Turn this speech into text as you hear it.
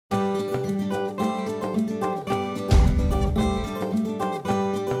Hello,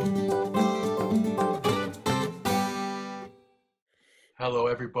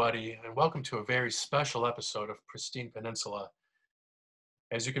 everybody, and welcome to a very special episode of Pristine Peninsula.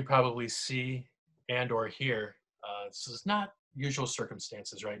 As you can probably see and or hear, this is not usual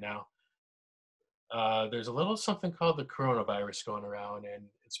circumstances right now. There's a little something called the coronavirus going around, and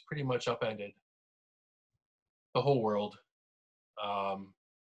it's pretty much upended the whole world,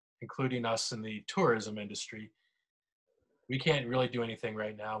 including us in the tourism industry. We can't really do anything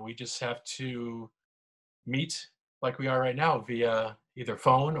right now. We just have to meet like we are right now via either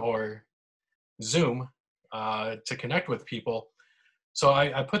phone or Zoom to connect with people. So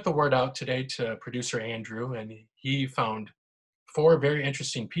I put the word out today to producer Andrew, and he found 4 very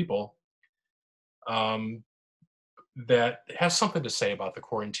interesting people that have something to say about the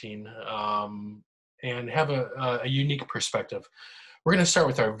quarantine and have a unique perspective. We're going to start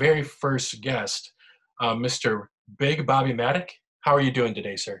with our very first guest, Mr. Big Bobby Maddock. How are you doing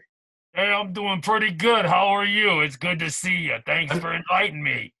today, sir? Hey, I'm doing pretty good. How are you? It's good to see you. Thanks for inviting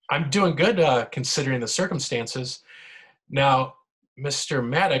me. I'm doing good considering the circumstances. Now, Mr.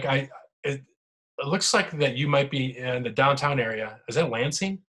 Maddock, it looks like that you might be in the downtown area. Is that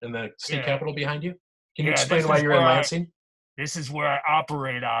Lansing, in the state capital behind you? Can you explain why you're in Lansing? This is where I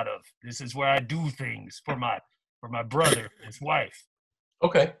operate out of. This is where I do things for my brother, his wife.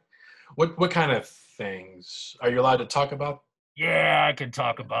 Okay. What kind of things are you allowed to talk about? Yeah, I can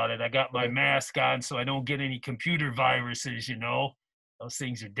talk about it. I got my mask on so I don't get any computer viruses, you know. Those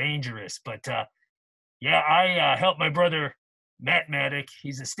things are dangerous. But, I help my brother, Matt Maddock.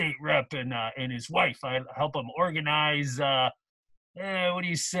 He's a state rep, and his wife. I help him organize, what do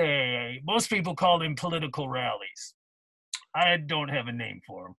you say? Most people call them political rallies. I don't have a name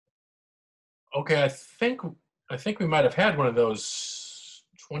for them. Okay, I think we might have had one of those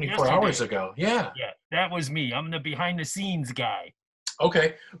 24 hours ago. Yeah. Yeah, that was me. I'm the behind-the-scenes guy.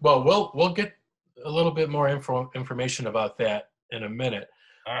 Okay. Well, we'll get a little bit more information about that in a minute.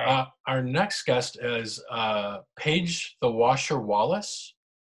 All right. Our next guest is Paige the Washer Wallace.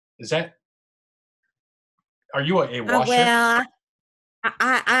 Are you a washer? Well,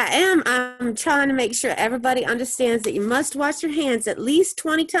 I am. I'm trying to make sure everybody understands that you must wash your hands at least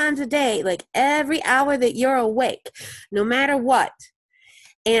 20 times a day, like every hour that you're awake, no matter what.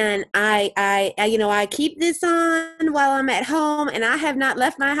 And I keep this on while I'm at home, and I have not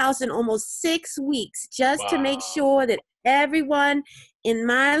left my house in almost 6 weeks just to make sure that everyone in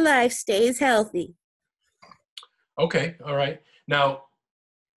my life stays healthy. Okay. All right. Now,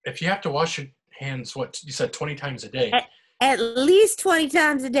 if you have to wash your hands, what you said, 20 times a day? At least 20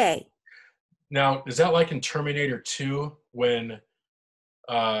 times a day. Now, is that like in Terminator 2 when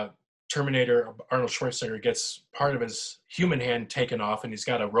Terminator Arnold Schwarzenegger gets part of his human hand taken off and he's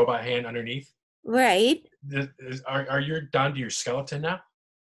got a robot hand underneath? Right. Are you down to your skeleton now?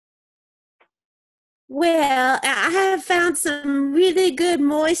 Well, I have found some really good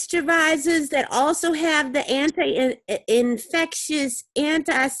moisturizers that also have the anti-infectious,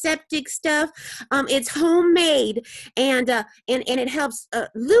 antiseptic stuff. It's homemade, and it helps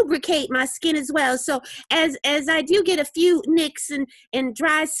lubricate my skin as well. So as I do get a few nicks and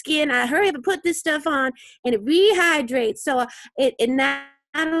dry skin, I hurry up and put this stuff on, and it rehydrates. So it not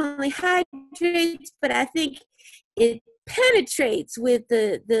only hydrates, but I think it penetrates with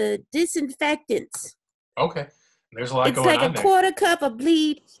the disinfectants. Okay. There's a lot going on there. It's like a quarter cup of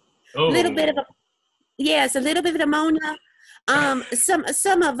bleach, a little bit of a little bit of ammonia, some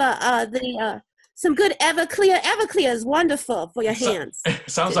good Everclear. Everclear is wonderful for your hands.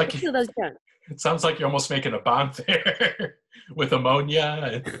 Sounds like you're almost making a bomb there with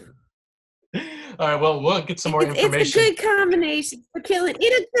ammonia. All right, well, we'll get some more information. It's a good combination for killing.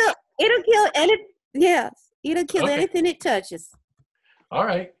 It'll kill anything it touches. All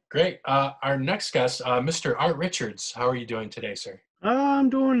right. Great. Our next guest, Mr. Art Richards. How are you doing today, sir? I'm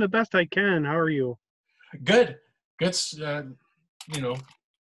doing the best I can. How are you? Good.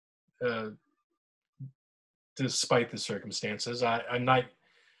 Despite the circumstances, I'm not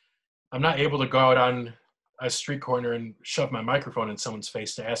able to go out on a street corner and shove my microphone in someone's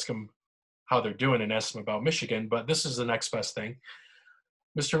face to ask them how they're doing and ask them about Michigan. But this is the next best thing.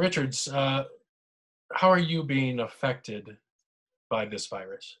 Mr. Richards, how are you being affected by this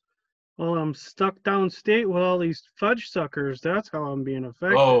virus? Well, I'm stuck downstate with all these fudge suckers. That's how I'm being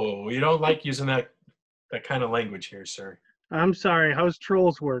affected. Oh, you don't like using that kind of language here, sir. I'm sorry. How's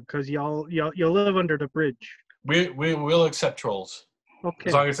trolls work? Because y'all live under the bridge. We will accept trolls. Okay.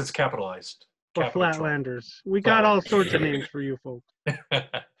 As long as it's capitalized. Or flatlanders. We got all sorts of names for you folks.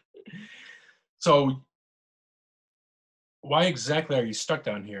 So why exactly are you stuck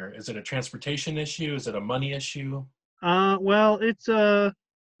down here? Is it a transportation issue? Is it a money issue? Well, it's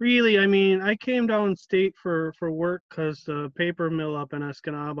really, I mean, I came downstate for work because the paper mill up in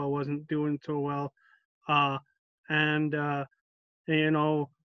Escanaba wasn't doing so well. Uh, and you know,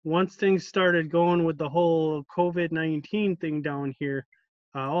 once things started going with the whole COVID-19 thing down here,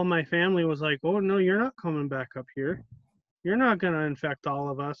 all my family was like, "Oh no, you're not coming back up here. You're not gonna infect all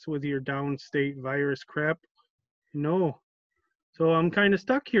of us with your downstate virus crap." No. So I'm kind of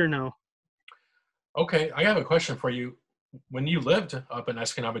stuck here now. Okay, I have a question for you. When you lived up in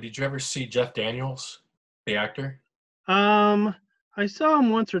Escanaba, did you ever see Jeff Daniels, the actor? I saw him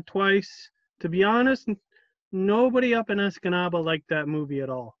once or twice. To be honest, nobody up in Escanaba liked that movie at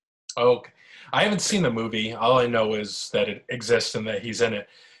all. Okay. I haven't seen the movie. All I know is that it exists and that he's in it.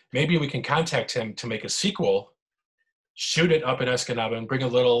 Maybe we can contact him to make a sequel, shoot it up in Escanaba, and bring a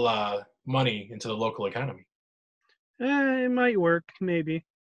little money into the local economy. It might work, maybe.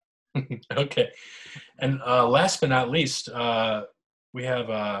 Okay. And last but not least, we have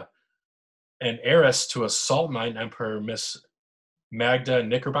an heiress to a salt mine, Emperor Miss Magda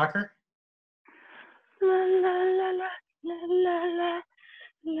Knickerbocker.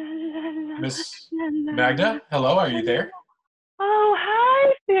 Miss Magda, hello, are you there? Oh,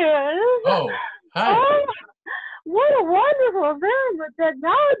 hi, Phiz. Oh, hi. Oh, what a wonderful room with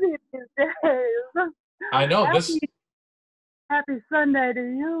technology these days. I know this. Happy Sunday to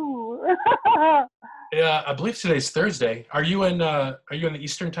you. Yeah, I believe today's Thursday. Are you in the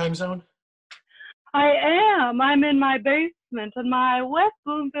Eastern time zone? I am. I'm in my basement in my West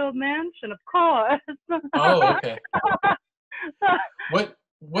Bloomfield mansion, of course. Oh, okay.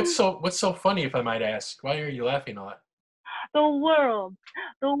 What's so funny, if I might ask? Why are you laughing a lot? The world.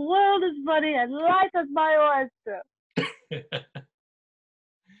 The world is funny and life is my oyster.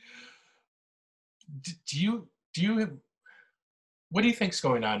 do you what do you think's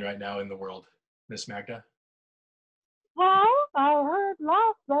going on right now in the world, Miss Magda? Well, I heard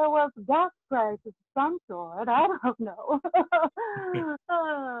last there was a gas crisis of some sort. I don't know.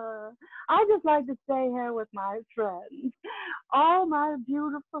 I just like to stay here with my friends. All my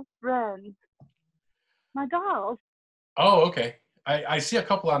beautiful friends. My dolls. Oh, okay. I see a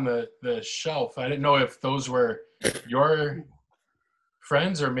couple on the shelf. I didn't know if those were your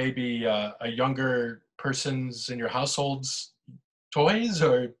friends or maybe a younger person's in your household's toys,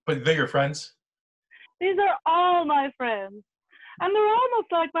 but they're your friends. These are all my friends. And they're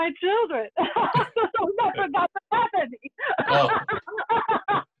almost like my children. Never got to have any. Oh.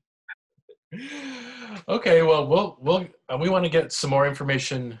 Okay, well, we want to get some more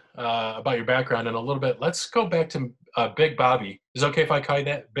information about your background in a little bit. Let's go back to Big Bobby. Is it okay if I call you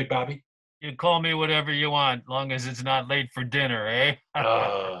that, Big Bobby? You can call me whatever you want, long as it's not late for dinner, eh?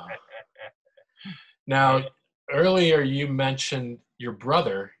 Now, earlier you mentioned your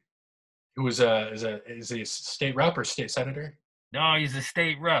brother, who is a state rep or state senator? No, he's a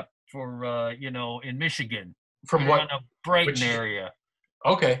state rep for in Michigan. From what? In a Brighton area.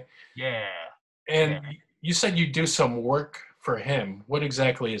 Okay. Yeah. And you said you do some work for him. What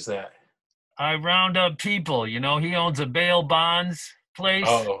exactly is that? I round up people. He owns a bail bonds place.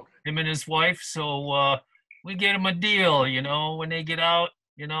 Oh. Him and his wife. So we get him a deal. When they get out,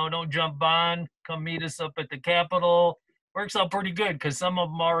 don't jump bond. Come meet us up at the Capitol. Works out pretty good because some of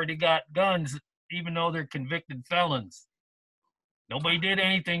them already got guns, even though they're convicted felons. Nobody did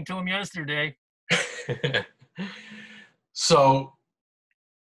anything to them yesterday. So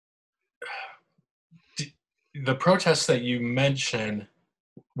the protests that you mentioned,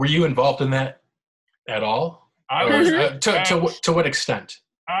 were you involved in that at all? I was to what extent?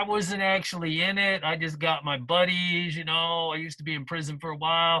 I wasn't actually in it. I just got my buddies, I used to be in prison for a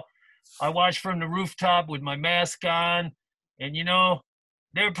while. I watched from the rooftop with my mask on, and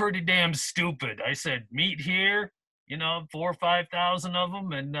they're pretty damn stupid. I said, meet here, 4,000 or 5,000 of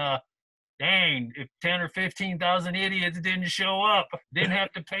them, and dang, if 10 or 15,000 idiots didn't show up, didn't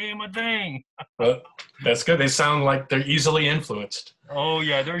have to pay them a thing. Well, that's good. They sound like they're easily influenced. Oh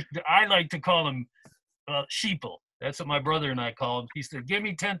yeah, I like to call them sheeple. That's what my brother and I call them. He said, "Give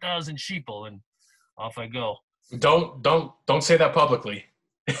me 10,000 sheeple," and off I go. Don't say that publicly.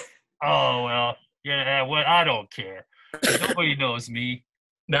 Oh well, yeah. What? I don't care. Nobody knows me.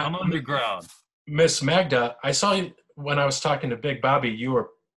 Now I'm underground. Miss Magda, I saw you when I was talking to Big Bobby.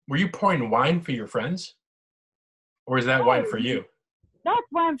 Were you pouring wine for your friends, or is that wine for you? That's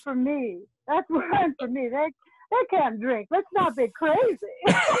wine for me. That's wine for me. They can't drink. Let's not be crazy.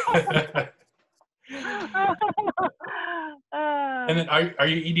 And then are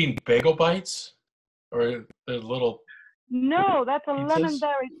you eating bagel bites or the little No, that's a lemon Pizzas?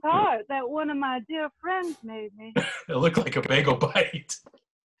 berry tart that one of my dear friends made me. It looked like a bagel bite.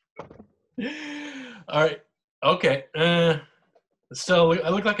 All right. Okay. So I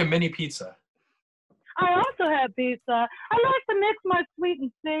look like a mini pizza. I also have pizza. I like to mix my sweet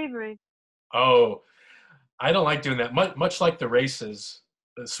and savory. Oh, I don't like doing that. Much like the races,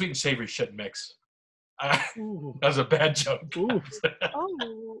 the sweet and savory shouldn't mix. That Ooh. was a bad joke. Ooh.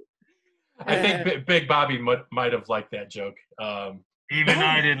 Oh, I think Big Bobby might have liked that joke. Even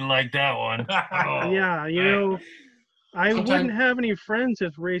I didn't like that one. Oh, Yeah, you know, I Sometime- wouldn't have any friends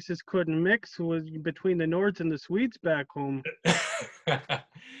if races couldn't mix with between the Nords and the Swedes back home.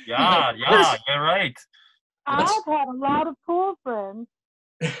 yeah, you're right. I've had a lot of cool friends.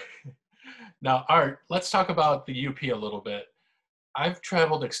 Now, Art, let's talk about the UP a little bit. I've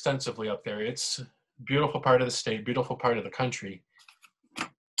traveled extensively up there. It's a beautiful part of the state, beautiful part of the country.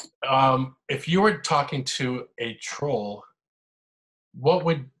 If you were talking to a troll,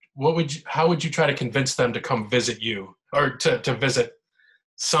 how would you try to convince them to come visit you or to visit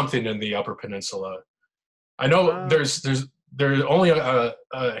something in the Upper Peninsula? I know there's only a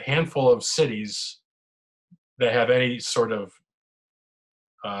handful of cities that have any sort of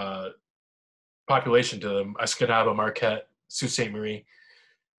population to them: Escanaba, Marquette, Sault Ste. Marie.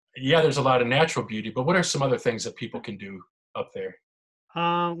 Yeah, there's a lot of natural beauty, but what are some other things that people can do up there?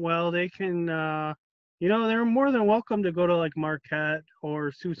 Well, they can, you know, they're more than welcome to go to like Marquette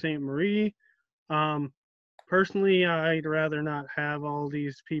or Sault Ste. Marie. Personally, I'd rather not have all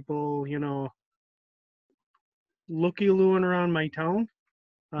these people, you know, looky-looing around my town,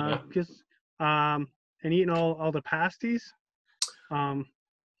 Yeah. and eating all the pasties.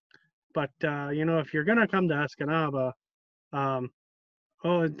 But you know, if you're gonna come to Escanaba,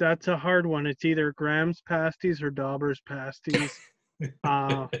 oh, that's a hard one. It's either Graham's pasties or Dauber's pasties.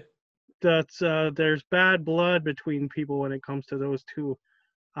 There's bad blood between people when it comes to those two.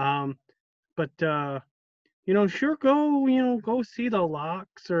 But you know, sure, go see the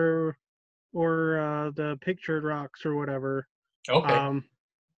locks or the pictured rocks or whatever. Okay.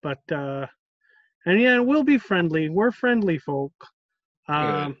 But and yeah, we'll be friendly. We're friendly folk.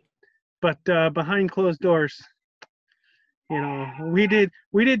 Good. But behind closed doors, you know, we did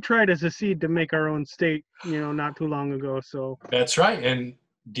try to secede to make our own state, you know, not too long ago. So That's right. And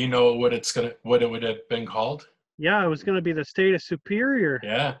do you know what it would have been called? yeah, it was going to be the state of Superior.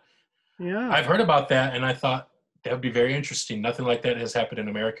 Yeah. Yeah. I've heard about that, and I thought that would be very interesting. Nothing like that has happened in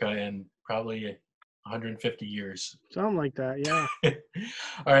America in probably 150 years. Something like that. Yeah.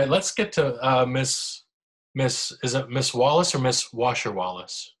 All right, let's get to Miss. Is it Miss Wallace or Miss Washer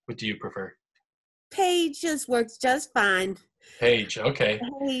Wallace? What do you prefer? Paige just works just fine. Paige. Okay.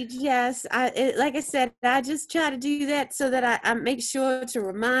 Paige, yes. Like I said, I just try to do that so that I make sure to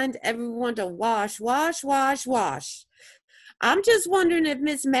remind everyone to wash. I'm just wondering if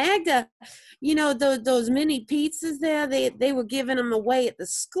Miss Magda, you know, those mini pizzas there, they were giving them away at the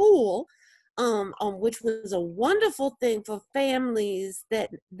school, which was a wonderful thing for families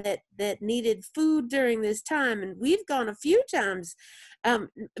that needed food during this time. And we've gone a few times.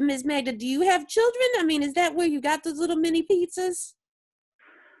 Ms. Magda, do you have children? I mean, is that where you got those little mini pizzas?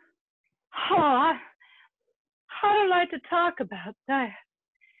 I don't like to talk about that,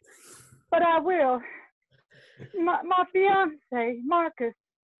 but I will. My fiance, Marcus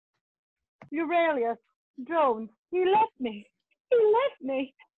Aurelius Jones, he left me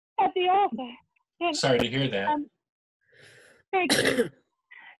at the altar. And, Sorry to hear that. thank you.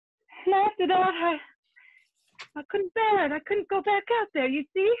 And after that, I couldn't bear it. I couldn't go back out there, you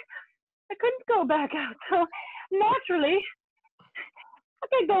see? I couldn't go back out. So naturally, I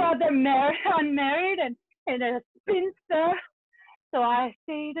can't go out there unmarried and a spinster. So I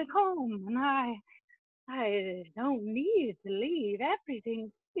stayed at home, and I don't need to leave.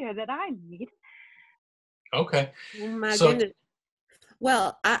 Everything's here that I need. Okay. Oh my So- goodness.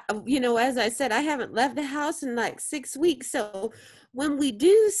 Well, you know, as I said, I haven't left the house in like 6 weeks. So when we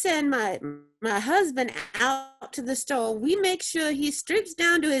do send my husband out to the store, we make sure he strips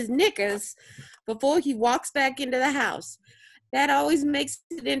down to his knickers before he walks back into the house. That always makes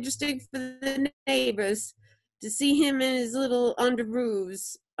it interesting for the neighbors to see him in his little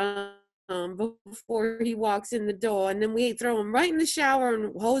underoos before he walks in the door. And then we throw him right in the shower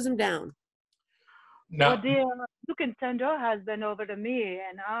and hose him down. Now, Well, dear, you can send your husband over to me,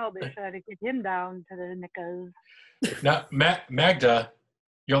 and I'll be sure to get him down to the knickers. now, Magda,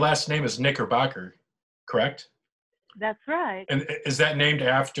 your last name is Knickerbocker, correct? That's right. And is that named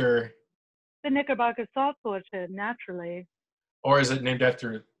after, The Knickerbocker Salt Orchard, naturally. or is it named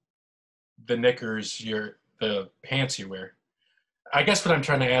after the knickers, the pants you wear? I guess what I'm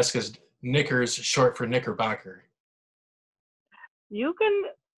trying to ask is knickers short for Knickerbocker. You can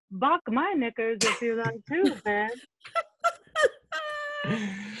buck my knickers if you like too, man.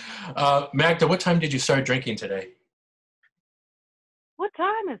 Magda, what time did you start drinking today? What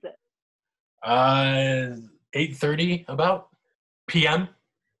time is it? 8:30 about p.m.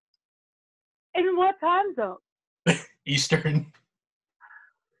 In what time zone? Eastern.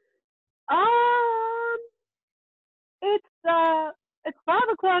 It's 5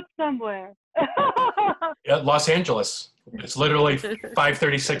 o'clock somewhere. Yeah, Los Angeles. It's literally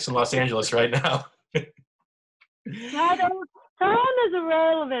 5:36 in Los Angeles right now. Time is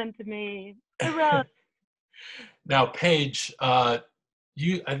irrelevant to me. Irrelevant. Now, Paige, earlier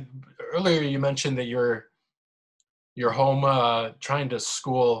you mentioned that you're home trying to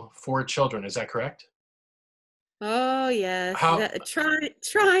school 4 children. Is that correct? Oh yes, How?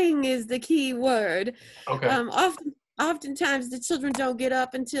 trying is the key word. Okay. Oftentimes the children don't get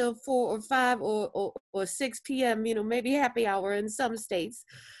up until 4 or 5 or 6 p.m. Maybe happy hour in some states.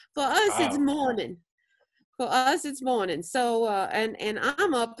 For us, it's morning. So and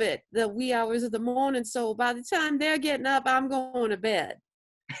I'm up at the wee hours of the morning. So by the time they're getting up, I'm going to bed.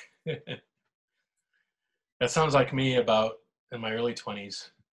 That sounds like me about in my early 20s.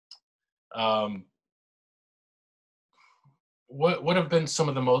 What have been some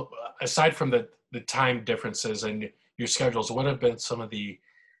of the most, aside from the time differences and your schedules, what have been some of the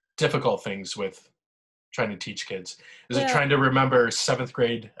difficult things with trying to teach kids? Is it trying to remember 7th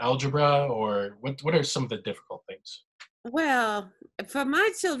grade algebra, or what are some of the difficult things? Well, for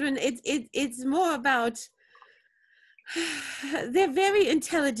my children, it's more about, they're very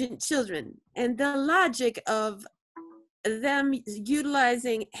intelligent children, and the logic of them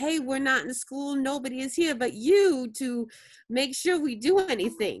utilizing, hey, we're not in school, nobody is here but you to make sure we do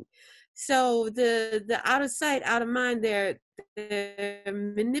anything. So the out of sight, out of mind, they're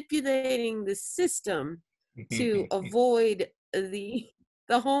manipulating the system to avoid the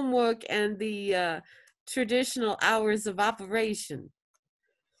homework and the traditional hours of operation.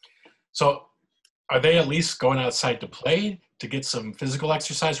 So are they at least going outside to play to get some physical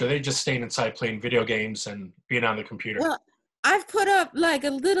exercise, or are they just staying inside playing video games and being on the computer? Well, I've put up like a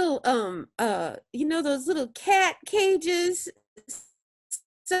little those little cat cages,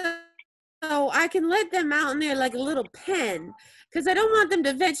 so I can let them out in there like a little pen, because I don't want them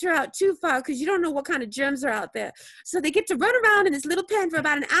to venture out too far, because you don't know what kind of germs are out there. So they get to run around in this little pen for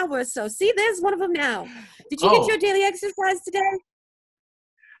about an hour or so. See, there's one of them now. Did you get your daily exercise today?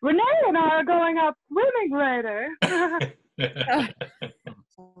 Renee and I are going out swimming later.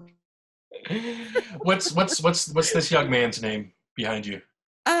 What's this young man's name behind you?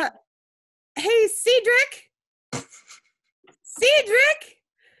 Hey, Cedric. Cedric,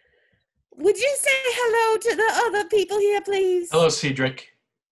 would you say hello to the other people here, please? Hello, Cedric.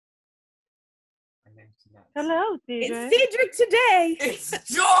 Hello, Cedric. It's Cedric today. It's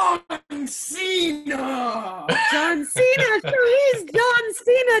John Cena. John Cena. So he's John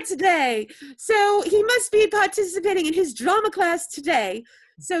Cena today. So he must be participating in his drama class today.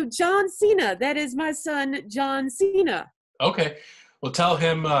 So John Cena, that is my son, John Cena. Okay. Well, tell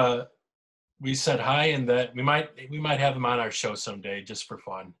him we said hi, and that we might have him on our show someday just for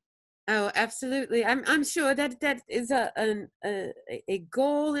fun. Oh, absolutely. I'm sure that is a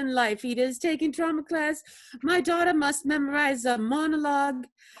goal in life. He is taking drama class. My daughter must memorize a monologue.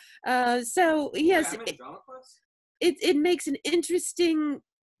 So yes, it makes an interesting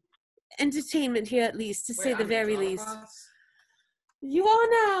entertainment here, at least, to say the very least. Class? You are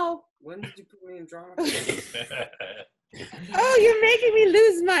now. When did you put me in drama class? Oh, you're making me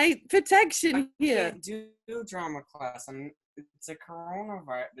lose my protection here. I can't do drama class. It's a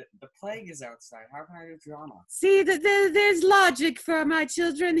coronavirus. The plague is outside. How can I do drama? See, there's logic for my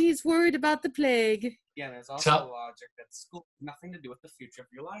children. He's worried about the plague. Yeah, there's also logic that school has nothing to do with the future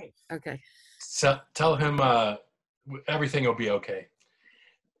of your life. Okay. So tell him everything will be okay.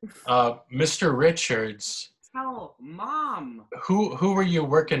 Mr. Richards. Tell Mom. Who were you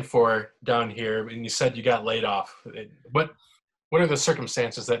working for down here? And you said you got laid off. What are the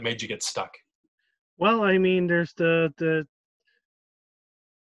circumstances that made you get stuck? Well, I mean, there's the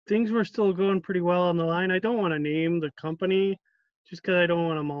things were still going pretty well on the line. I don't want to name the company just because I don't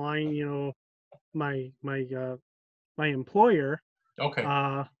want to malign, my employer. Okay.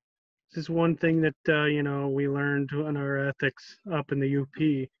 This is one thing that we learned in our ethics up in the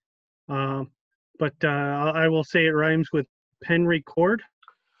UP. But I will say it rhymes with pen record.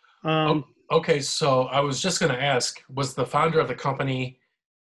 Okay, so I was just going to ask, was the founder of the company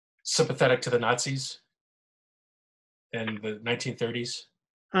sympathetic to the Nazis in the 1930s?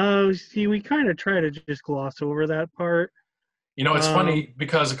 See, we kind of try to just gloss over that part. It's funny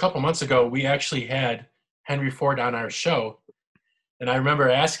because a couple months ago, we actually had Henry Ford on our show, And I remember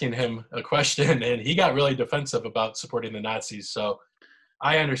asking him a question, and he got really defensive about supporting the Nazis. So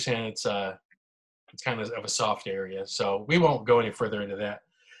I understand it's kind of a soft area. So we won't go any further into that.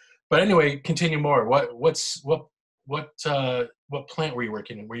 But anyway, continue more. What plant were you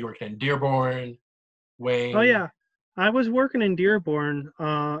working in? Were you working in Dearborn, Wayne? Oh yeah, I was working in Dearborn,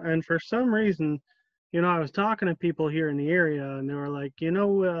 and for some reason, I was talking to people here in the area, and they were like,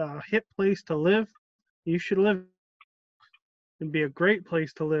 a hip place to live. You should live. It'd be a great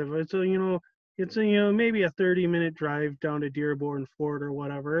place to live. It's maybe a 30-minute drive down to Dearborn, Florida, or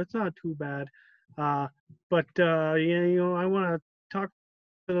whatever. It's not too bad. But I want to talk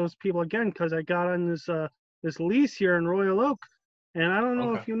to those people again because I got on this lease here in Royal Oak, and I don't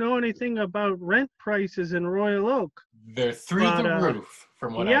know if you know anything about rent prices in Royal Oak. They're through the roof,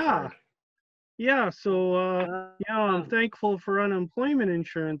 from what I've heard. Yeah. So I'm thankful for unemployment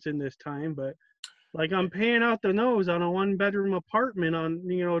insurance in this time, but like I'm paying out the nose on a 1-bedroom apartment on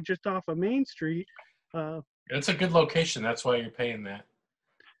just off of Main Street. It's a good location. That's why you're paying that.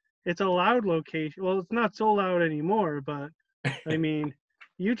 It's a loud location. Well, it's not so loud anymore, but I mean,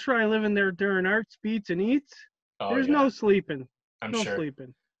 you try living there during Arts, Beats, and Eats. There's no sleeping. I'm no sure.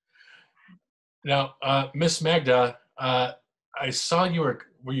 sleeping. Now, Miss Magda, I saw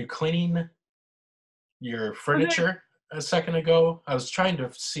were you cleaning your furniture a second ago? I was trying to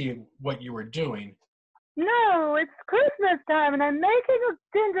see what you were doing. No, it's Christmas time, and I'm making a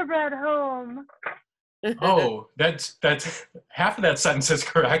gingerbread home. Oh, that's half of that sentence is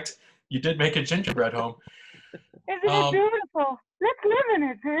correct. You did make a gingerbread home. Isn't it beautiful? Let's live in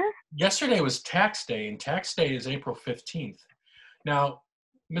it, Phiz. Yesterday was tax day, and tax day is April 15th. Now,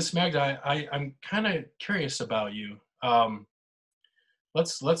 Miss Magda, I'm kind of curious about you.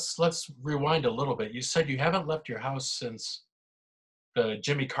 Let's rewind a little bit. You said you haven't left your house since the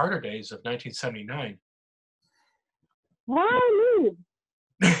Jimmy Carter days of 1979. Why leave?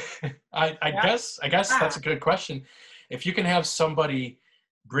 I guess that's a good question. If you can have somebody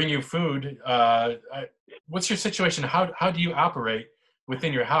bring you food, what's your situation? How do you operate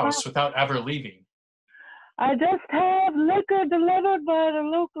within your house without ever leaving? I just have liquor delivered by the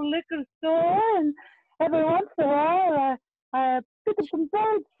local liquor store, and every once in a while I pick up some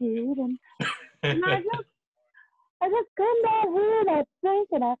bird seed, and I just come down here and I think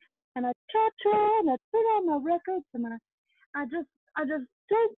and I cha-cha and I put on my records and I just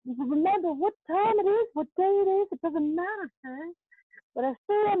don't remember what time it is, what day it is. It doesn't matter, sir. But I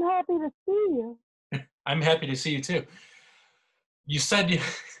still am happy to see you. I'm happy to see you too. You said you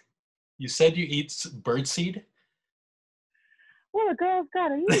eat birdseed? Well, a girl's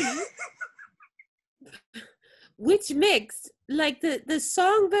gotta eat. Which mix? Like the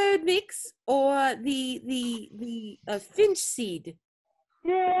songbird mix or the finch seed?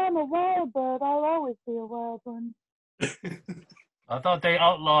 Yeah, I'm a wild bird. I'll always be a wild one. I thought they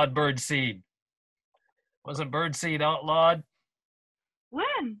outlawed birdseed. Wasn't birdseed outlawed?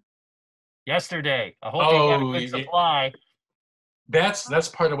 When? Yesterday. I hope you got a good supply. That's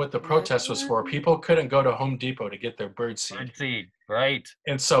part of what the protest was for. People couldn't go to Home Depot to get their birdseed. Birdseed, right.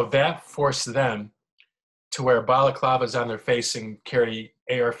 And so that forced them to wear balaclavas on their face and carry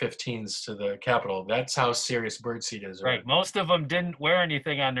AR-15s to the Capitol. That's how serious birdseed is. Right. Most of them didn't wear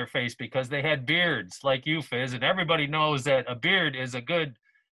anything on their face because they had beards like you, Phiz, and everybody knows that a beard is a good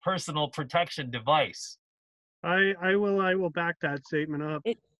personal protection device. I will back that statement up.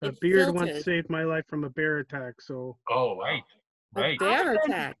 A beard once saved my life from a bear attack. So. Oh, wow. Right. A bear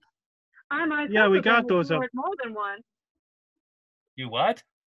attack. I myself yeah, we got those up. More than one. You what?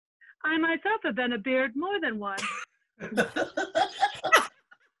 I myself have been a beard more than one.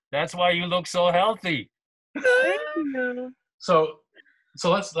 That's why you look so healthy. Thank you. So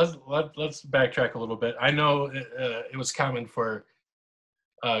let's backtrack a little bit. I know it was common for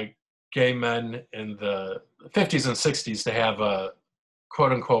gay men in the 50s and 60s to have a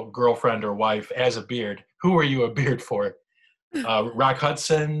quote unquote girlfriend or wife as a beard. Who were you a beard for? Rock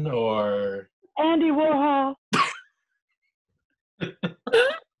Hudson or Andy Warhol?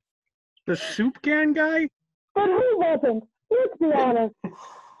 The soup can guy? But who wasn't? Let's be honest.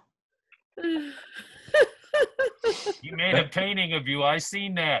 You made a painting of you. I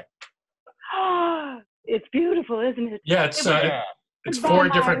seen that. It's beautiful, isn't it? Yeah, it's 4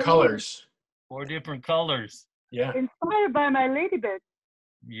 different colors. 4 different colors. Yeah. Inspired by my lady bits.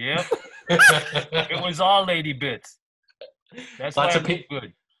 Yep. It was all lady bits. That's lots why of pink.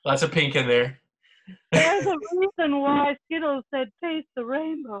 Good. Lots of pink in there. There's a reason why Skittles said taste the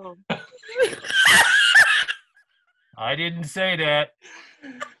rainbow. I didn't say that.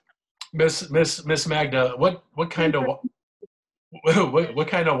 Miss Magda, what kind of what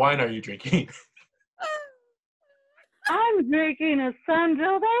kind of wine are you drinking? I'm drinking a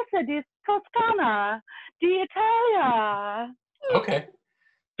Sangiovese di Toscana d'Italia. Okay.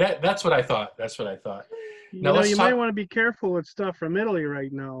 That's what I thought. That's what I thought. You Now know, let's you talk. might want to be careful with stuff from Italy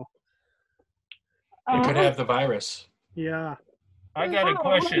right now. It could Oh, have the virus. Yeah. I got a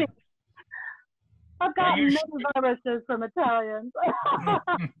question. I've Are you gotten many viruses from Italians.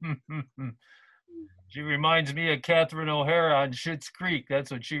 She reminds me of Catherine O'Hara on Schitt's Creek. That's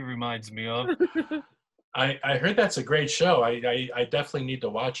what she reminds me of. I heard that's a great show. I definitely need to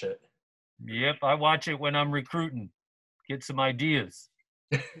watch it. Yep, I watch it when I'm recruiting. Get some ideas.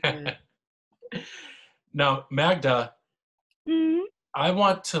 Now, Magda, Mhm. I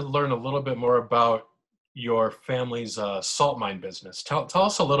want to learn a little bit more about your family's salt mine business. Tell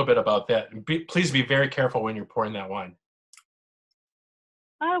us a little bit about that. And please be very careful when you're pouring that wine.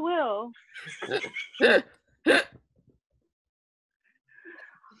 I will.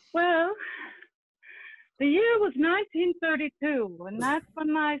 Well, the year was 1932, and that's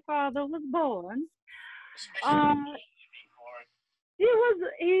when my father was born.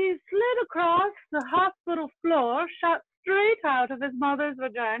 He slid across the hospital floor, shot straight out of his mother's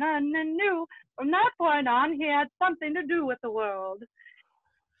vagina, and then knew from that point on he had something to do with the world.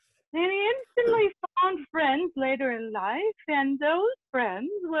 And he instantly found friends later in life, and those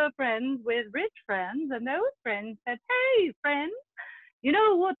friends were friends with rich friends, and those friends said, "Hey, friends, you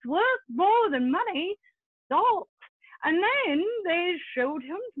know what's worth more than money? Salt." And then they showed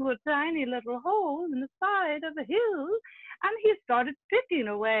him to a tiny little hole in the side of a hill, and he started picking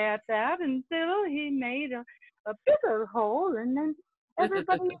away at that until he made a bigger hole. And then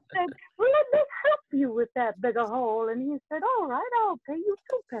everybody said, "Well, let me help you with that bigger hole." And he said, "All right, I'll pay you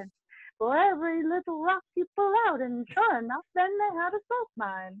 2 pence for every little rock you pull out." And sure enough, then they had a salt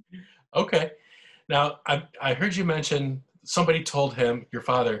mine. Okay. Now, I heard you mention somebody told him, your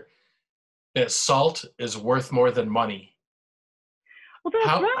father, that salt is worth more than money. Well, that's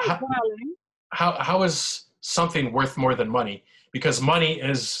How- right, how- darling. How is something worth more than money? Because money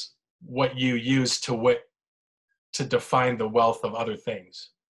is what you use to define the wealth of other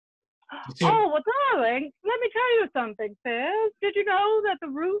things. You see- Oh, well, darling, let me tell you something, Phiz. Did you know that the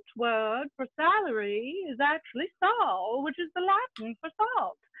root word for salary is actually sal, which is the Latin for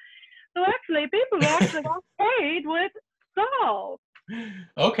salt? So actually, people actually got paid with salt.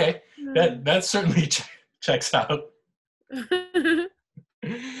 Okay, that certainly checks out.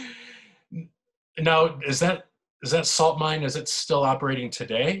 Now, is that salt mine? Is it still operating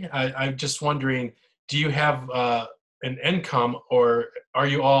today? I'm just wondering, do you have an income, or are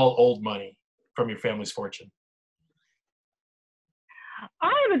you all old money from your family's fortune?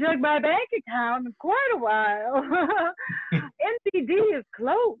 I haven't checked my bank account in quite a while. NBD is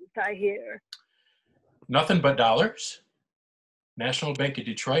closed, I hear. Nothing but dollars. National Bank of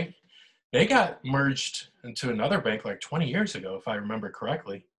Detroit. They got merged into another bank like 20 years ago, if I remember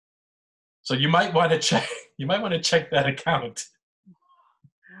correctly. So you might want to check. You might want to check that account.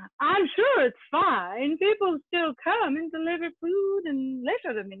 I'm sure it's fine. People still come and deliver food and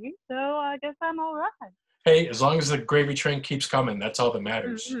liquor to me, so I guess I'm all right. Hey, as long as the gravy train keeps coming, that's all that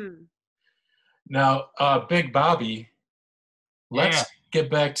matters. Mhm. Now, Big Bobby, let's Yeah. get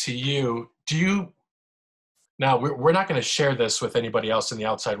back to you. Do you? Now, we're not going to share this with anybody else in the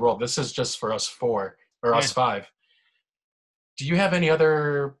outside world. This is just for us four or us Good. five. Do you have any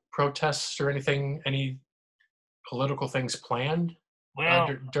other protests or anything, any political things planned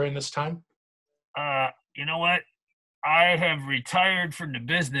Well, during this time? you know what? I have retired from the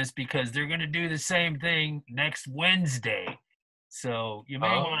business because they're going to do the same thing next Wednesday. So you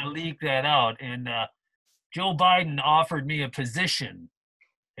may want to leak that out. And Joe Biden offered me a position,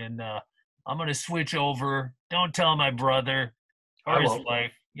 and I'm going to switch over. Don't tell my brother or I his won't.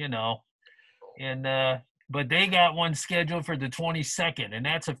 wife, you know. And but they got one scheduled for the 22nd, and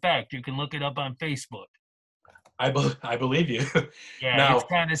that's a fact. You can look it up on Facebook. I believe you. Yeah, Now, it's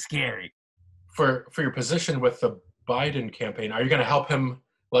kind of scary. for your position with the Biden campaign, are you going to help him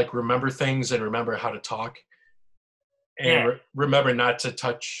like remember things and remember how to talk and Yeah. remember not to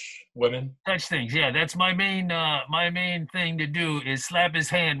touch women? Touch things, yeah. That's my main thing to do is slap his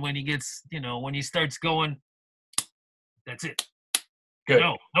hand when he gets, when he starts going. That's it. Good.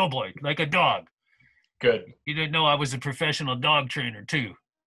 No, boy, like a dog. Good. You didn't know I was a professional dog trainer too.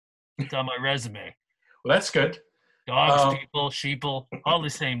 It's on my resume. Well, that's good. Dogs, people, sheeple, all the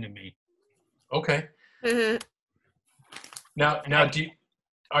same to me. Okay. Mhm. Now, Go ahead.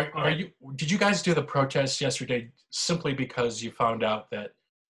 did you guys do the protest yesterday simply because you found out that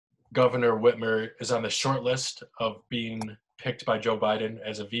Governor Whitmer is on the short list of being picked by Joe Biden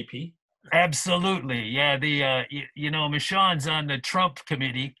as a VP? Absolutely, yeah. Michonne's on the Trump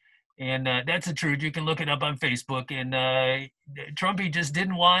committee, And that's the truth. You can look it up on Facebook. And Trumpy just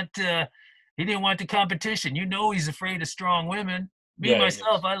didn't want he didn't want the competition. You know, he's afraid of strong women. Me Yeah,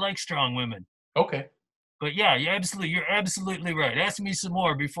 myself, yes. I like strong women. Okay. But yeah, you're absolutely right. Ask me some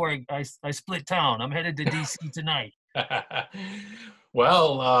more before I split town. I'm headed to DC tonight.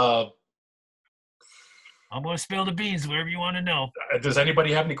 Well, I'm gonna spill the beans, whatever you want to know. does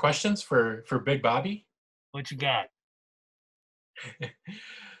anybody have any questions for Big Bobby? What you got?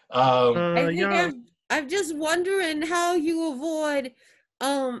 I think Yeah. I'm just wondering how you avoid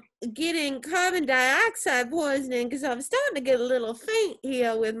getting carbon dioxide poisoning, because I'm starting to get a little faint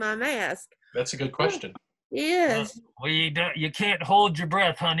here with my mask. That's a good question. Yes. Well, you can't hold your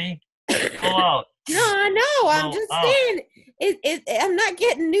breath, honey. Go out. No, I know. I'm Well, just oh. saying, I'm not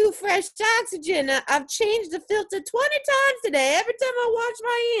getting new fresh oxygen. I've changed the filter 20 times today. Every time I wash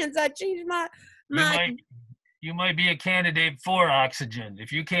my hands, I change my. You might be a candidate for oxygen.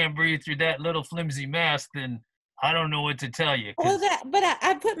 If you can't breathe through that little flimsy mask, then I don't know what to tell you. Oh, but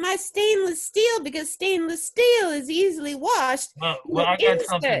I put my stainless steel, because stainless steel is easily washed. Well, I got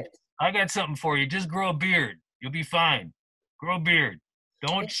something. I got something for you. Just grow a beard. You'll be fine. Grow a beard.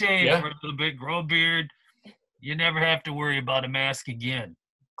 Don't shave for a little bit. Grow a beard. You never have to worry about a mask again.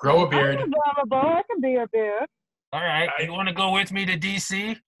 Grow a beard. I'm available. I can be a beard. All right. You want to go with me to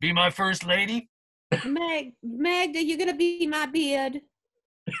DC? Be my first lady? Magda, you're gonna be my beard.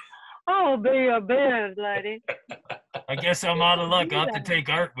 I'll be a beard, lady. I guess I'm out of luck. I'll have to take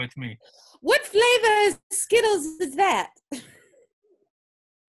Art with me. What flavor Skittles is that?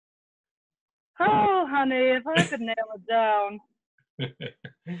 Oh, honey, if I could nail it down.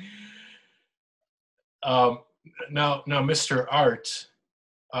 Now, Mr. Art,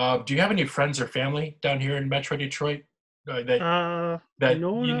 do you have any friends or family down here in Metro Detroit? No,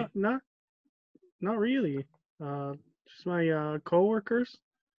 not really. Just my coworkers.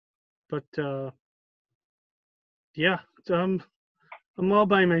 But yeah, I'm all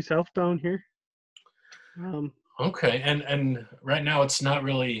by myself down here. Okay, and right now it's not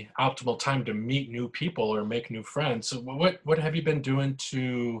really optimal time to meet new people or make new friends. So what have you been doing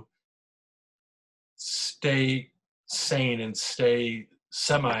to stay sane and stay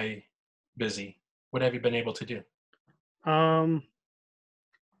semi-busy? What have you been able to do?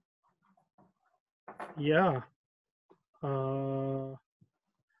 Yeah. I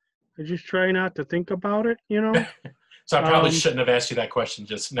just try not to think about it, you know? So I probably shouldn't have asked you that question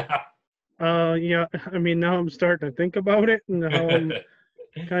just now. Yeah, I mean, now I'm starting to think about it and how I'm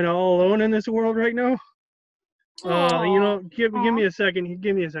kind of all alone in this world right now. You know, give me a second.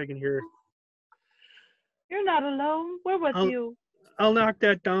 Give me a second here. You're not alone. We're with you. I'll knock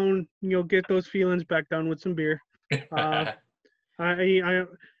that down. Get those feelings back down with some beer. I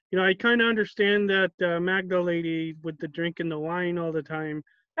kind of understand that Magda lady with the drinking the wine all the time.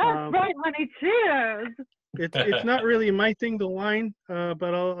 That's right, honey. Cheers. It's not really my thing, the wine,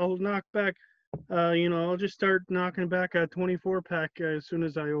 but I'll knock back. I'll just start knocking back a 24-pack as soon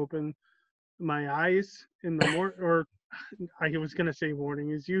as I open my eyes in the morning. Or I was gonna say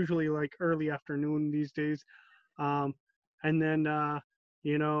morning. It's usually like early afternoon these days. And then I've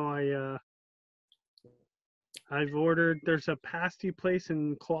ordered. There's a pasty place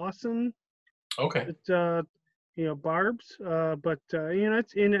in Clawson. Okay. It's Barb's. But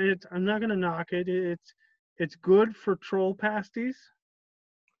it's I'm not gonna knock it. It's good for troll pasties.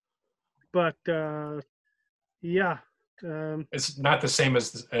 But yeah. It's not the same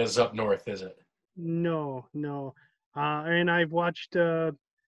as up north, is it? No. And I've watched the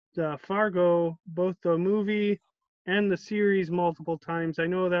Fargo, both the movie and the series, multiple times. I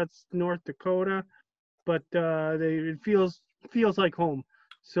know that's North Dakota, but it feels like home.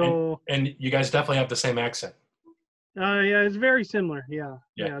 So and you guys definitely have the same accent. Yeah, it's very similar. Yeah,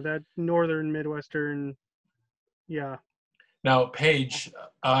 that northern Midwestern. Yeah. Now, Paige,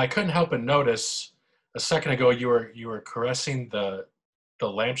 I couldn't help but notice a second ago you were caressing the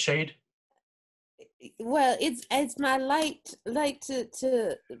lampshade. Well, it's my light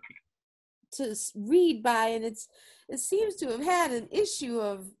to read by, and it seems to have had an issue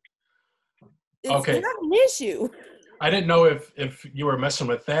of. It's not an issue. I didn't know if you were messing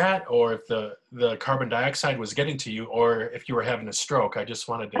with that, or if the carbon dioxide was getting to you, or if you were having a stroke. I just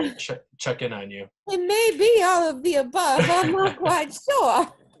wanted to check in on you. It may be all of the above. I'm not quite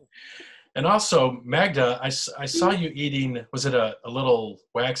sure. And also, Magda, I saw you eating, was it a little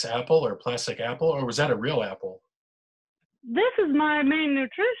wax apple or plastic apple, or was that a real apple? This is my main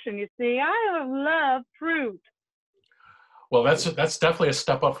nutrition, you see. I love fruit. Well, that's definitely a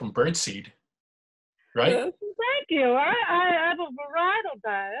step up from birdseed. right? Thank you. I have a varietal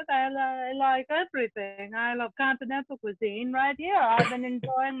diet. I like everything. I love continental cuisine right here. I've been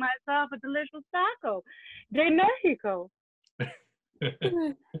enjoying myself a delicious taco de Mexico.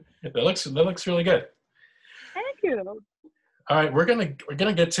 That looks really good. Thank you. All right, we're gonna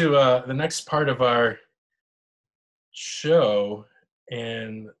get to the next part of our show,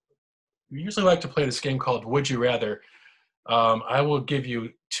 and we usually like to play this game called Would You Rather. I will give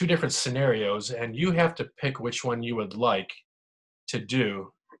you two different scenarios, and you have to pick which one you would like to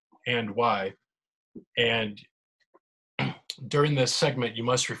do and why. And during this segment, you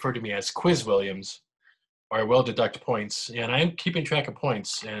must refer to me as Quiz Williams, or I will deduct points. And I am keeping track of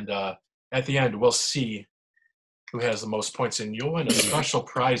points, and at the end, we'll see who has the most points, and you'll win a special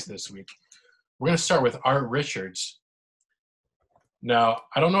prize this week. We're going to start with Art Richards. Now,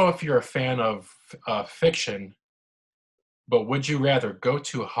 I don't know if you're a fan of fiction, but would you rather go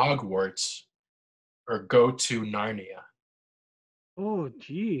to Hogwarts or go to Narnia? Oh,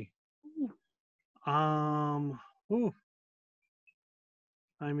 gee. Ooh.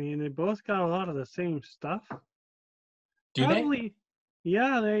 I mean, they both got a lot of the same stuff. Do Probably,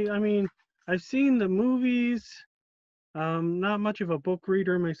 yeah. I mean, I've seen the movies. Not much of a book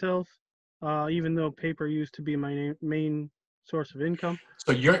reader myself, even though paper used to be my main source of income.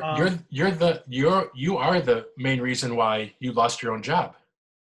 So you are the main reason why you lost your own job.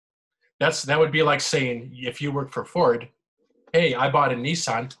 That would be like saying if you work for Ford, hey, I bought a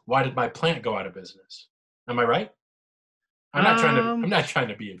Nissan. Why did my plant go out of business? Am I right? I'm not trying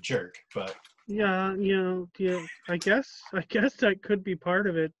to be a jerk, but yeah, I guess that could be part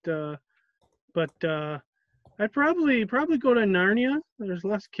of it. But I'd probably go to Narnia. There's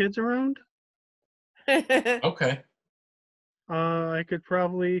less kids around. okay. I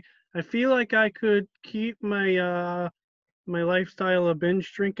feel like I could keep my my lifestyle of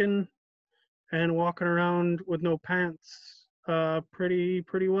binge drinking and walking around with no pants pretty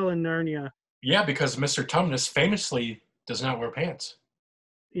well in Narnia. Yeah, because Mr. Tumnus famously does not wear pants.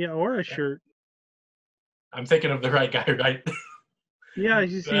 Yeah, or a shirt. I'm thinking of the right guy, right? Yeah,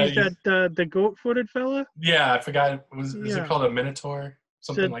 he's that the goat-footed fella. Yeah, I forgot. Is it called a minotaur?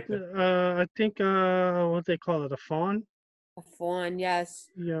 Something like that. I think what they call it, a fawn. A fawn, yes.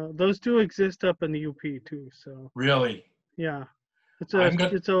 Yeah, those do exist up in the UP too. So really, yeah, it's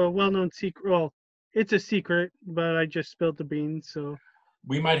a well-known secret. Well, it's a secret, but I just spilled the beans. So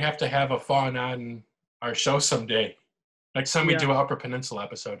we might have to have a fawn on our show someday. Next time we do an Upper Peninsula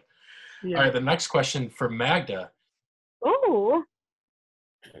episode. Yeah. All right, the next question for Magda. Oh.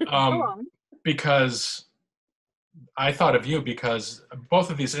 Because I thought of you because both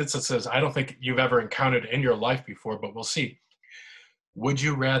of these instances I don't think you've ever encountered in your life before, but we'll see. Would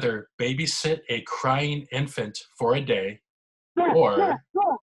you rather babysit a crying infant for a day or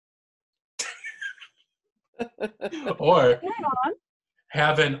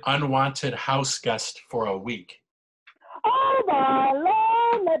have an unwanted house guest for a week? Oh my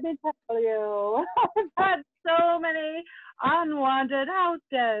Lord, let me tell you. I've had so many unwanted house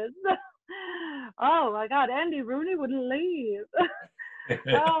guests. Oh my God, Andy Rooney wouldn't leave.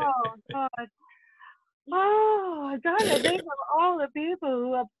 Oh God. Oh, I'm trying to think of all the people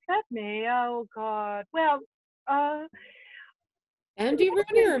who upset me. Oh God. Well, Andy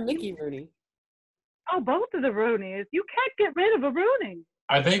Rooney or Mickey Rooney? Oh, both of the Rooneys. You can't get rid of a Rooney.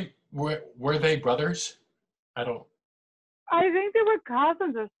 Are they were they brothers? I think they were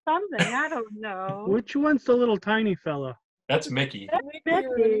cousins or something. I don't know. Which one's the little tiny fella? That's Mickey. That's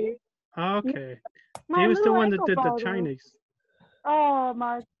Mickey. Okay. He was the one that did the Chinese. Oh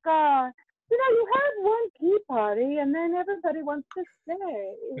my God. You know, you have one tea party and then everybody wants to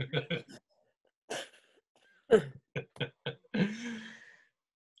stay.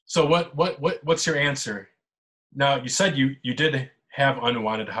 So what's your answer? Now you said you did have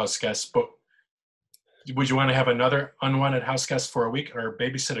unwanted house guests, but would you want to have another unwanted house guest for a week or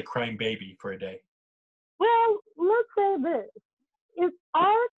babysit a crying baby for a day? Well, let's say this. If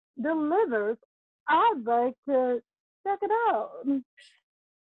art delivers, I'd like to check it out.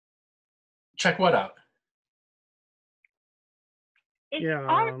 Check what out? If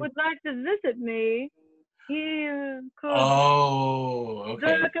Art would like to visit me, he could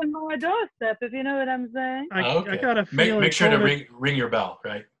knock on my doorstep, if you know what I'm saying. I got a feeling. Make sure to ring your bell,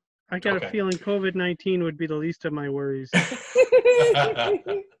 right? I got a feeling COVID-19 would be the least of my worries.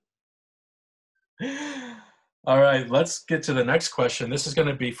 All right, let's get to the next question. This is going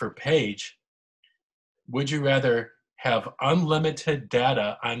to be for Paige. Would you rather have unlimited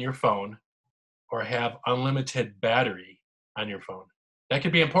data on your phone or have unlimited battery on your phone? That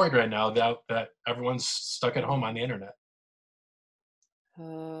could be important right now that everyone's stuck at home on the internet.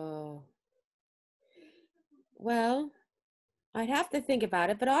 Oh. Well, I'd have to think about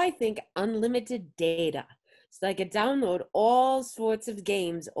it, but I think unlimited data. So I could download all sorts of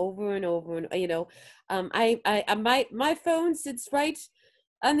games over and over, and my phone sits right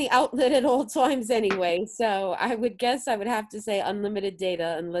on the outlet at all times anyway. So I would guess I would have to say unlimited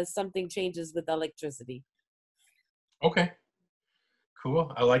data unless something changes with electricity. Okay,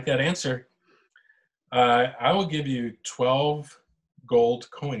 cool. I like that answer. I will give you 12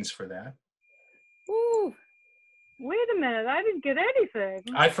 gold coins for that. Ooh. Wait a minute, I didn't get anything.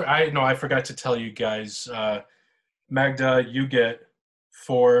 I forgot to tell you guys. Magda, you get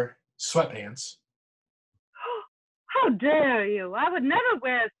 4 sweatpants. How dare you? I would never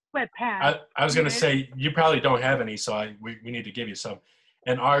wear sweatpants. I was going to say, you probably don't have any, so we need to give you some.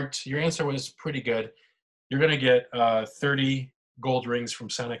 And Art, your answer was pretty good. You're going to get 30 gold rings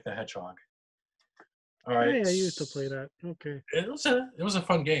from Sonic the Hedgehog. All right. Hey, I used to play that. Okay. It was a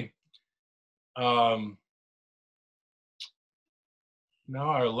fun game. Now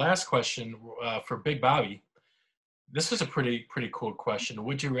our last question for Big Bobby. This is a pretty cool question.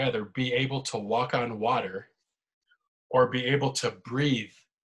 Would you rather be able to walk on water or be able to breathe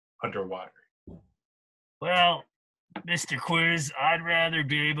underwater? Well, Mr. Quiz, I'd rather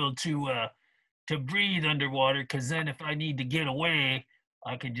be able to breathe underwater, because then if I need to get away,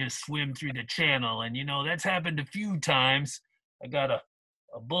 I can just swim through the channel. And, that's happened a few times. I got a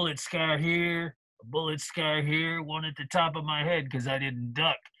bullet scar here, a bullet scar here, one at the top of my head because I didn't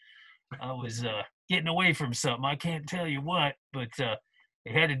duck. I was getting away from something. I can't tell you what, but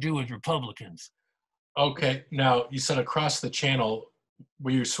it had to do with Republicans. Okay, now you said across the channel.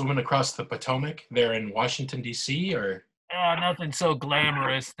 Were you swimming across the Potomac there in Washington, D.C., or? Nothing so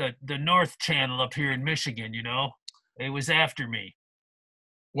glamorous. The North Channel up here in Michigan, it was after me.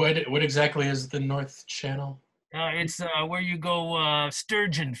 What exactly is the North Channel? It's where you go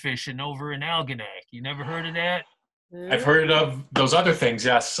sturgeon fishing over in Algonac. You never heard of that? I've heard of those other things,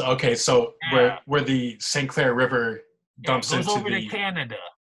 yes. Okay, so where the St. Clair River dumps it goes into over to Canada.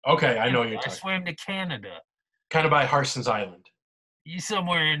 Okay, I know you're I talking. swam to Canada. Kind of by Harson's Island. You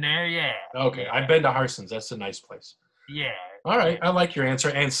somewhere in there, yeah. Okay, yeah. I've been to Harson's. That's a nice place. Yeah. All right, I like your answer.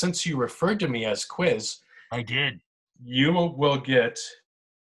 And since you referred to me as Quiz, I did. You will get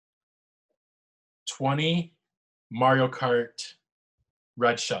 20 Mario Kart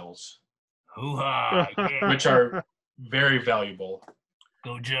red shells. Hoo-ha, yeah. Which are very valuable.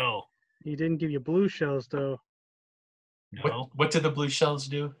 Go Joe. He didn't give you blue shells though. No. What did the blue shells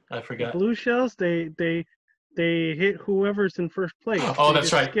do? I forgot. The blue shells, they hit whoever's in first place. Oh,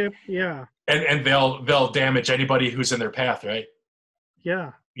 that's right. Skip, yeah. And they'll damage anybody who's in their path, right?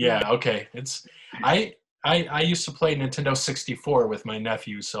 Yeah. Yeah. Okay. I used to play Nintendo 64 with my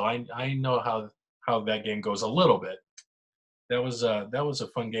nephew, so I know how that game goes a little bit. That was a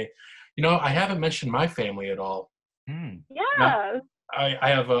fun game. I haven't mentioned my family at all. Yeah. Now,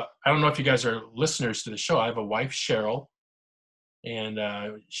 I don't know if you guys are listeners to the show. I have a wife, Cheryl, and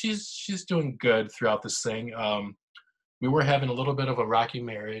she's doing good throughout this thing. We were having a little bit of a rocky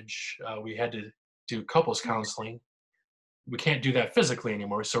marriage. We had to do couples counseling. We can't do that physically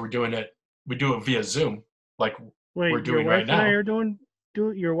anymore, so we do it via Zoom, like we're doing right now. Wait, your wife and I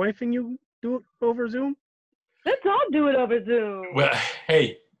are your wife and you do it over Zoom? Let's all do it over Zoom. Well,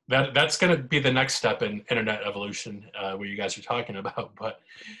 hey, that's going to be the next step in internet evolution, what you guys are talking about. But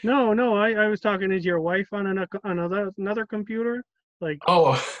no, I was talking. Is your wife on another computer?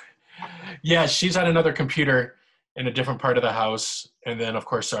 Oh, yeah, she's on another computer in a different part of the house, and then of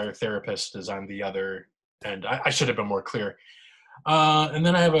course our therapist is on the other end. I should have been more clear. And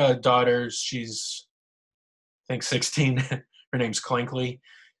then I have a daughter. She's, I think, 16. Her name's Clankley.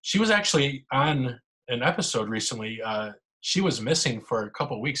 She was actually on an episode recently. She was missing for a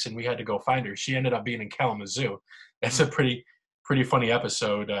couple of weeks, and we had to go find her. She ended up being in Kalamazoo. It's a pretty funny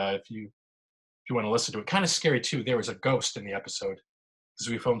episode. If you want to listen to it, kind of scary too. There was a ghost in the episode because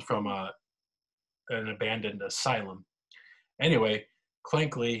we filmed from an abandoned asylum. Anyway,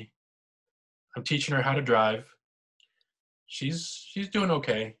 Clankley, I'm teaching her how to drive. She's doing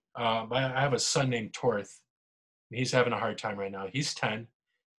okay. I have a son named Torth. He's having a hard time right now. He's 10.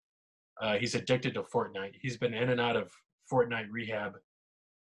 He's addicted to Fortnite. He's been in and out of Fortnite rehab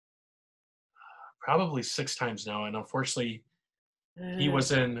probably 6 times now, and unfortunately he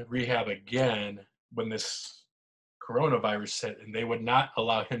was in rehab again when this coronavirus hit, and they would not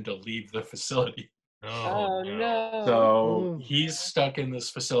allow him to leave the facility. Oh no. So he's stuck in this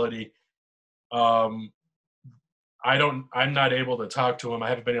facility. I'm not able to talk to him. I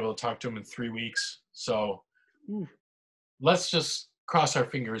haven't been able to talk to him in 3 weeks. So let's just cross our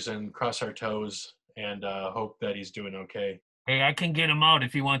fingers and cross our toes and hope that he's doing okay. Hey, I can get him out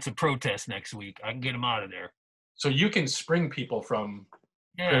if he wants a protest next week. I can get him out of there. So you can spring people from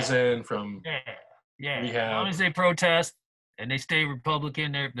Yeah. prison, from Yeah. As rehab. long as they protest and they stay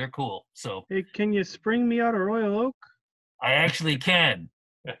Republican, they're cool. So Hey, can you spring me out of Royal Oak? I actually can.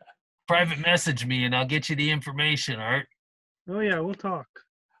 Private message me and I'll get you the information, Art. Oh yeah, we'll talk.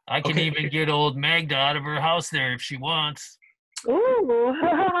 I can Okay. even get old Magda out of her house there if she wants. Ooh,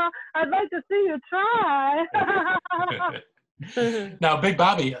 I'd like to see you try. Now, Big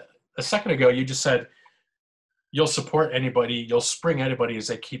Bobby, a second ago you just said you'll support anybody, you'll spring anybody as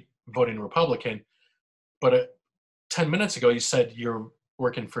they keep voting Republican. But 10 minutes ago you said you're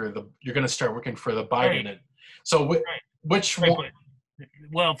going to start working for the Biden. Right. So Right. which Right, one?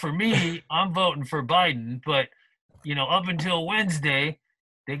 well, for me, I'm voting for Biden, but up until Wednesday,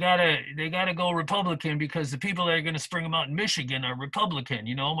 they gotta go Republican because the people that are gonna spring them out in Michigan are Republican.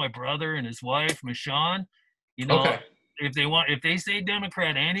 My brother and his wife, Michonne. Okay. If they stay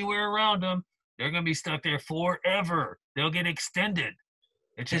Democrat anywhere around them, they're gonna be stuck there forever. They'll get extended.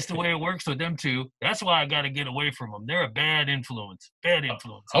 It's just the way it works with them two. That's why I got to get away from them. They're a bad influence. Bad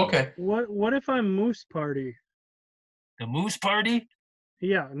influence. Okay. What if I'm Moose Party? The Moose Party?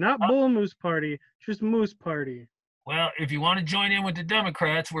 Yeah, not Bull Moose Party, just Moose Party. Well, if you want to join in with the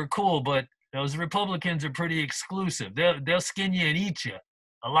Democrats, we're cool, but those Republicans are pretty exclusive. They'll skin you and eat you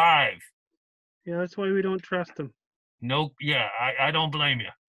alive. Yeah, that's why we don't trust them. No, yeah, I don't blame you.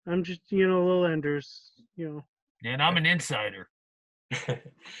 I'm just, little enders, And I'm an insider.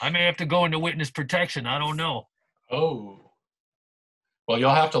 I may have to go into witness protection. I don't know. Oh. Well,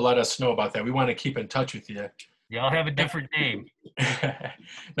 you'll have to let us know about that. We want to keep in touch with you. Yeah, I'll have a different name.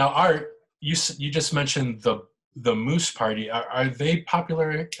 Now, Art, you just mentioned the Moose Party. Are they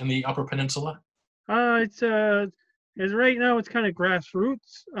popular in the Upper Peninsula? It's right now it's kind of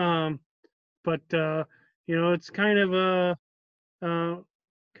grassroots. But it's kind of a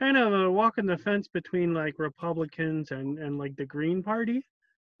walk in the fence between like Republicans and like the Green Party,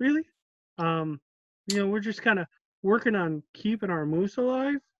 really. We're just kind of working on keeping our moose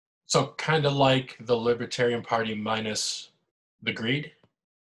alive. So kind of like the Libertarian Party minus the greed?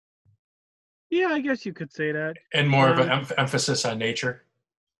 Yeah, I guess you could say that. And more of an emphasis on nature?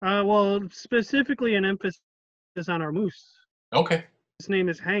 Well, specifically an emphasis on our moose. Okay. His name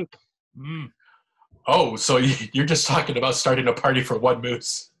is Hank. Mm. Oh, so you're just talking about starting a party for one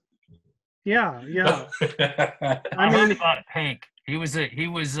moose? Yeah. I heard about Hank. He was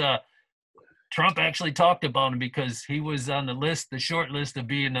Trump actually talked about him because he was on the short list of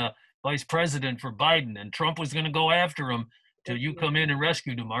being a vice president for Biden, and Trump was going to go after him till you come in and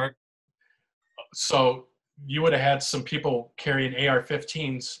rescued him, Art. So you would have had some people carrying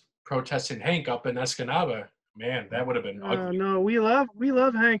AR-15s protesting Hank up in Escanaba. Man, that would have been ugly. No, we love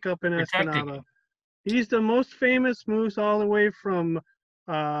Hank up in Protecting Escanaba. him. He's the most famous moose all the way from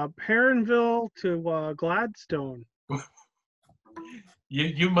Perrinville to Gladstone.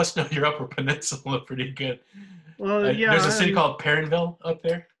 You must know your Upper Peninsula pretty good. Well, yeah. There's a city called Perrinville up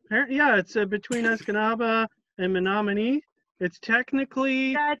there? Yeah, it's between Escanaba and Menominee. It's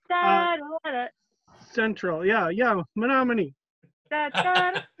technically central. Yeah, Menominee.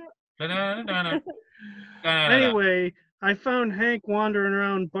 Anyway, I found Hank wandering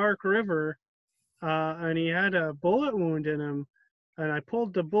around Bark River, and he had a bullet wound in him, and I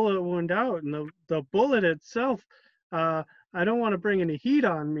pulled the bullet wound out, and the bullet itself, I don't want to bring any heat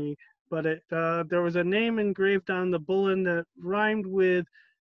on me, but there was a name engraved on the bullet that rhymed with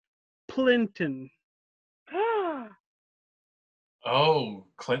Clinton. Oh,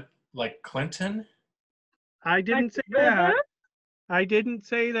 like Clinton? I didn't say that. I didn't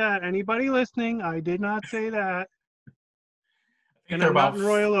say that. Anybody listening, I did not say that. And I'm not in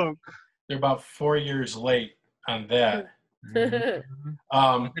Royal Oak. They're about 4 years late on that. Did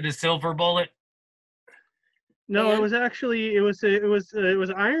a silver bullet? No, it was actually it was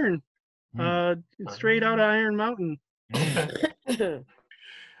iron, straight out of Iron Mountain. Okay.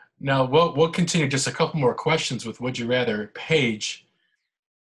 Now we'll continue just a couple more questions with Would You Rather. Paige,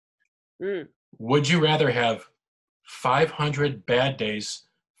 would you rather have 500 bad days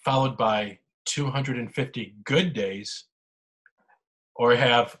followed by 250 good days, or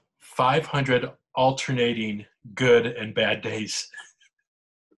have 500 alternating good and bad days?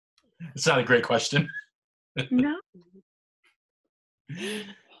 It's not a great question. No.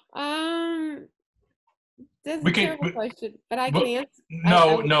 That's We a can- terrible question, but I can answer.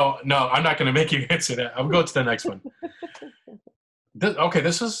 No, I'm not going to make you answer that. I'll go to the next one.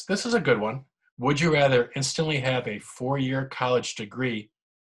 This is a good one. Would you rather instantly have a 4-year college degree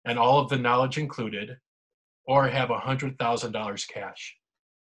and all of the knowledge included, or have $100,000 cash?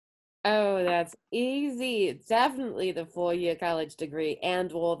 Oh, that's easy. It's definitely the 4-year college degree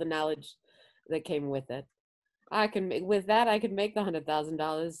and all the knowledge that came with it. I can make with that. I could make the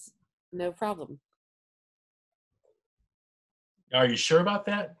 $100,000, no problem. Are you sure about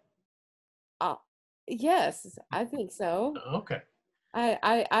that? Oh, yes, I think so. Okay.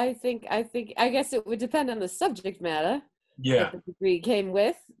 I guess it would depend on the subject matter Yeah. that the degree came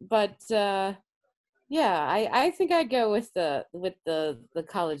with, but yeah, I think I'd go with the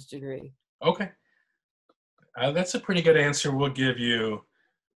college degree. Okay. That's a pretty good answer. We'll give you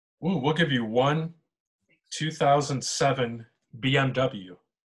one 2007 BMW.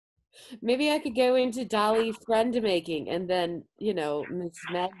 Maybe I could go into Dolly friend making, and then Miss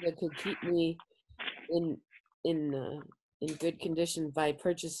Magda could keep me in in good condition by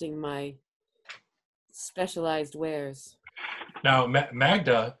purchasing my specialized wares. Now,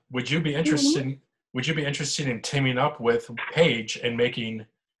 Magda, would you be interested? Would you be interested in teaming up with Paige and making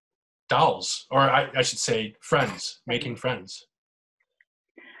dolls, or I should say, friends, making friends?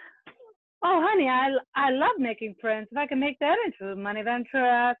 Oh, honey, I love making friends. If I can make that into a money venture,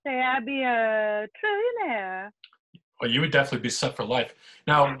 I'd say I'd be a trillionaire. Well, you would definitely be set for life.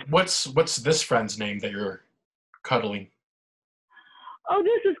 Now, what's this friend's name that you're cuddling? Oh,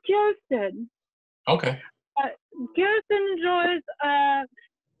 this is Kirsten. Okay. Kirsten enjoys,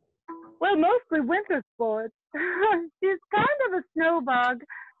 well, mostly winter sports. She's kind of a snowbug.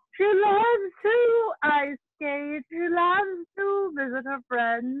 She loves to ice skate. She loves to visit her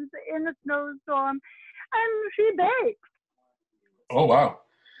friends in a snowstorm, and she bakes. Oh, wow.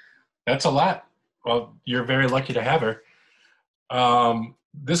 That's a lot. Well, you're very lucky to have her.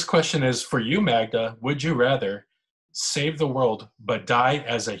 This question is for you, Magda. Would you rather save the world but die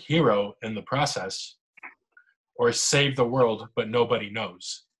as a hero in the process, or save the world but nobody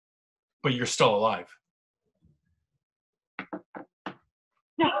knows, but you're still alive?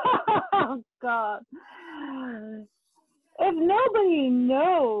 Oh, God. If nobody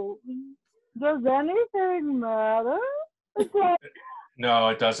knows, does anything matter? It's like No,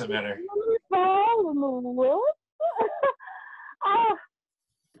 it doesn't matter. fall in the woods.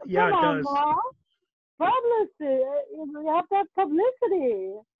 Yeah, it Come on, does. Mom. Publicity. You have to have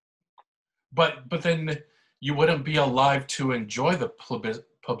publicity. But then you wouldn't be alive to enjoy the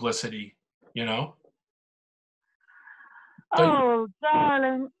publicity, you know? Oh,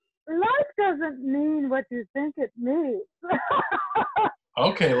 darling. Life doesn't mean what you think it means.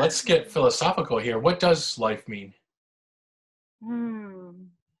 Okay, let's get philosophical here. What does life mean?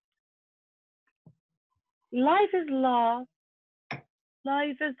 Life is loss.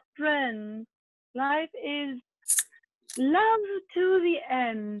 Life is friends. Life is love to the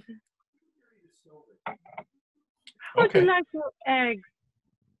end. Would Okay. you like your eggs?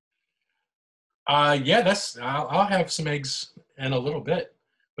 Yeah, I'll have some eggs in a little bit.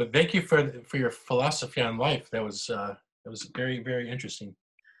 But thank you for your philosophy on life. That was very, very interesting.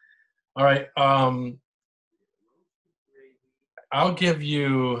 All right. I'll give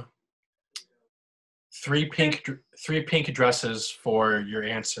you three pink dresses for your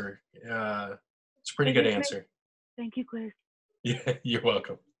answer. It's a pretty good answer. Thank you, Chris. Yeah, you're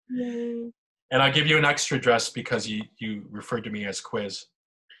welcome. Yay. And I'll give you an extra dress because you referred to me as Quiz.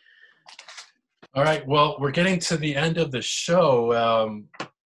 All right. Well, we're getting to the end of the show.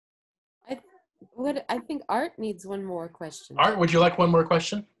 I think Art needs one more question. Art, would you like one more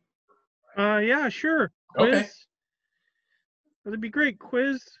question? Yeah, sure. Quiz. Okay. That'd be great.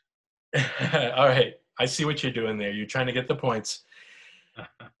 Quiz. All right. I see what you're doing there. You're trying to get the points.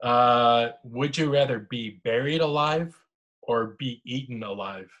 Would you rather be buried alive or be eaten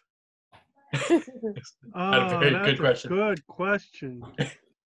alive? Oh, very that's good question. Good question.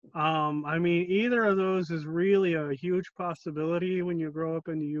 I mean, either of those is really a huge possibility when you grow up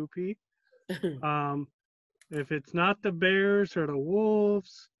in the UP. If it's not the bears or the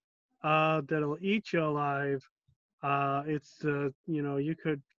wolves that'll eat you alive, it's you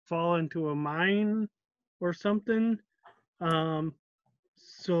could fall into a mine or something.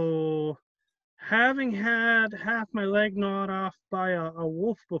 So having had half my leg gnawed off by a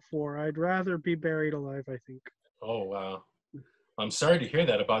wolf before, I'd rather be buried alive, I think. Oh, wow. I'm sorry to hear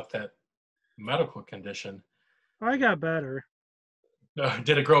that about that medical condition. I got better.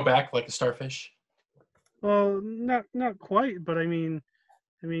 Did it grow back like a starfish? Well, not quite, but I mean,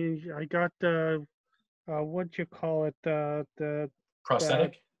 I got the what you call it, the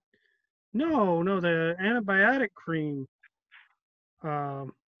Prosthetic? no, the antibiotic cream. I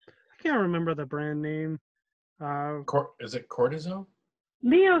can't remember the brand name. Is it cortisone?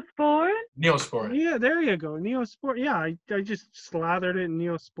 Neosporin? Neosporin. Yeah, there you go, Neosporin. Yeah, I just slathered it in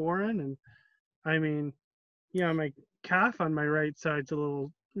Neosporin, and I mean, yeah, my calf on my right side's a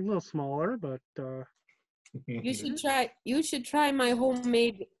little smaller, but You should try my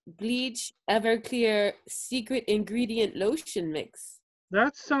homemade bleach Everclear secret ingredient lotion mix.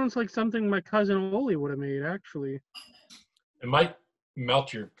 That sounds like something my cousin Oli would have made, actually. It might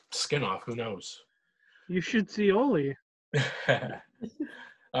melt your skin off. Who knows? You should see Oli.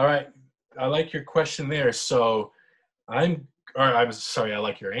 All right. I like your question there. So I'm sorry, I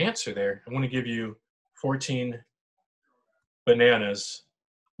like your answer there. I'm going to give you 14 bananas.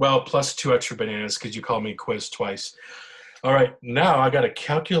 Well, plus 2 extra bananas because you called me quiz twice. All right. Now I got to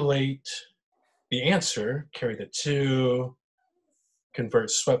calculate the answer, carry the 2, convert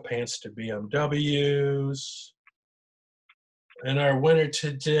sweatpants to BMWs. And our winner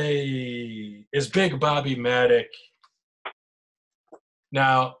today is Big Bobby Maddock.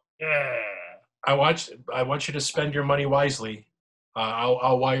 Now, I want you to spend your money wisely.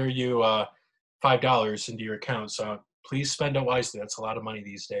 I'll wire you $5 into your account. So please spend it wisely. That's a lot of money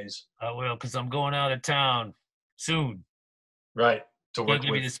these days. I will, because I'm going out of town soon. Right. To work Can't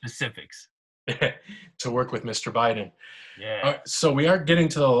give me the specifics. to work with Mr. Biden. Yeah. So we are getting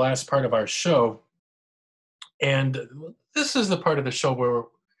to the last part of our show. And this is the part of the show where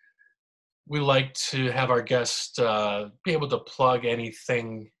we like to have our guests be able to plug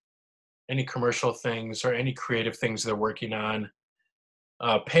anything, any commercial things or any creative things they're working on.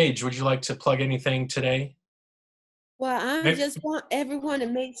 Paige, would you like to plug anything today? Well, I just want everyone to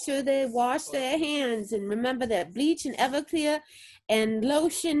make sure they wash their hands and remember that bleach and Everclear and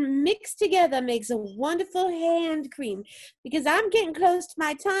lotion mixed together makes a wonderful hand cream. Because I'm getting close to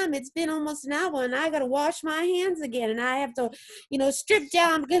my time. It's been almost an hour and I got to wash my hands again. And I have to, strip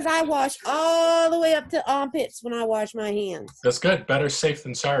down because I wash all the way up to armpits when I wash my hands. That's good. Better safe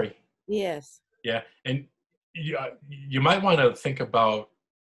than sorry. Yes. Yeah. And you might want to think about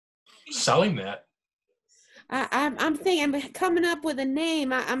selling that. I'm thinking, I'm coming up with a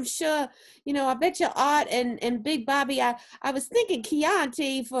name. I'm sure, I bet you Art and Big Bobby, I was thinking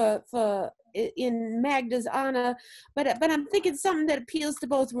Chianti for in Magda's honor, but I'm thinking something that appeals to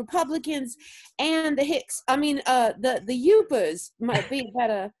both Republicans and the Hicks. I mean, the Upers might be a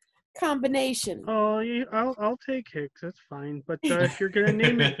better combination. Oh, I'll take Hicks. That's fine. But if you're gonna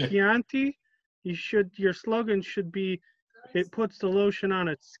name it Chianti, your slogan should be, "It puts the lotion on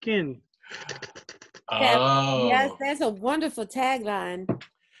its skin." Oh. Yes, that's a wonderful tagline.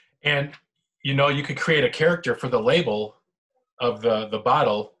 And you could create a character for the label of the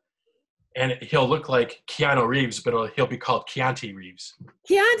bottle, and he'll look like Keanu Reeves, but he'll be called Chianti Reeves.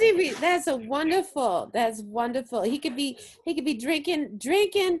 Chianti Reeves, that's wonderful. He could be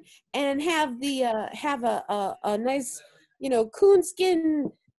drinking and have a nice,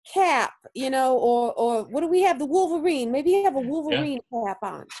 coonskin cap, or what do we have? The Wolverine. Maybe have a Wolverine cap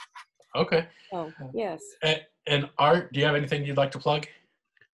on. Okay. Oh, yes. And Art, do you have anything you'd like to plug?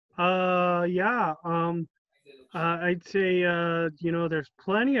 Yeah. I'd say, there's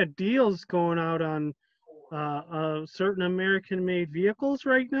plenty of deals going out on certain American-made vehicles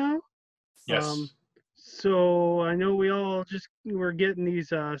right now. Yes. So I know we're getting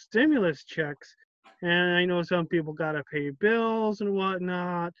these stimulus checks, and I know some people got to pay bills and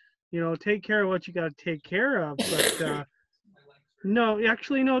whatnot. Take care of what you got to take care of. But no,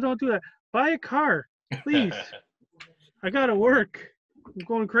 don't do that. Buy a car, please. I got to work. I'm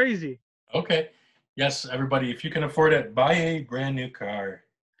going crazy. Okay. Yes, everybody, if you can afford it, buy a brand new car.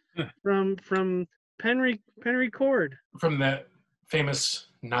 From Penry Cord. From that famous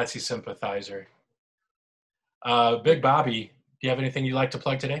Nazi sympathizer. Big Bobby, do you have anything you'd like to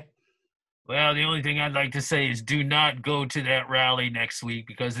plug today? Well, the only thing I'd like to say is do not go to that rally next week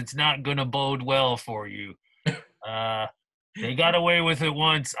because it's not going to bode well for you. They got away with it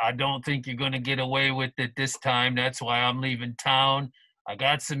once. I don't think you're going to get away with it this time. That's why I'm leaving town. I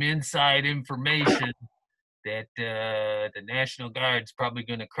got some inside information that the National Guard's probably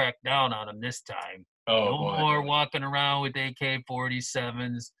going to crack down on them this time. Oh, no boy. more walking around with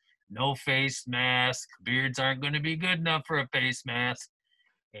AK-47s, no face mask. Beards aren't going to be good enough for a face mask.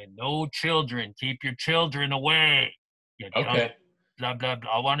 And no children. Keep your children away. Okay. Blah, blah,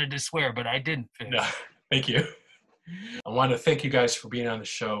 blah. I wanted to swear, but I didn't. No, thank you. I want to thank you guys for being on the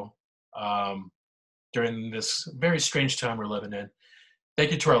show during this very strange time we're living in.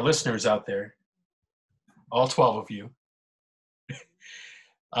 Thank you to our listeners out there, all 12 of you.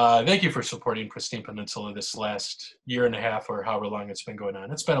 Thank you for supporting Pristine Peninsula this last year and a half or however long it's been going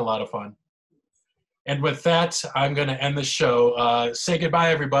on. It's been a lot of fun. And with that, I'm going to end the show. Say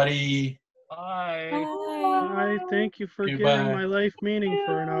goodbye, everybody. Bye. Bye. Thank you for giving my life meaning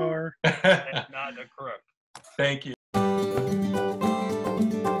for an hour. That's not correct. Thank you.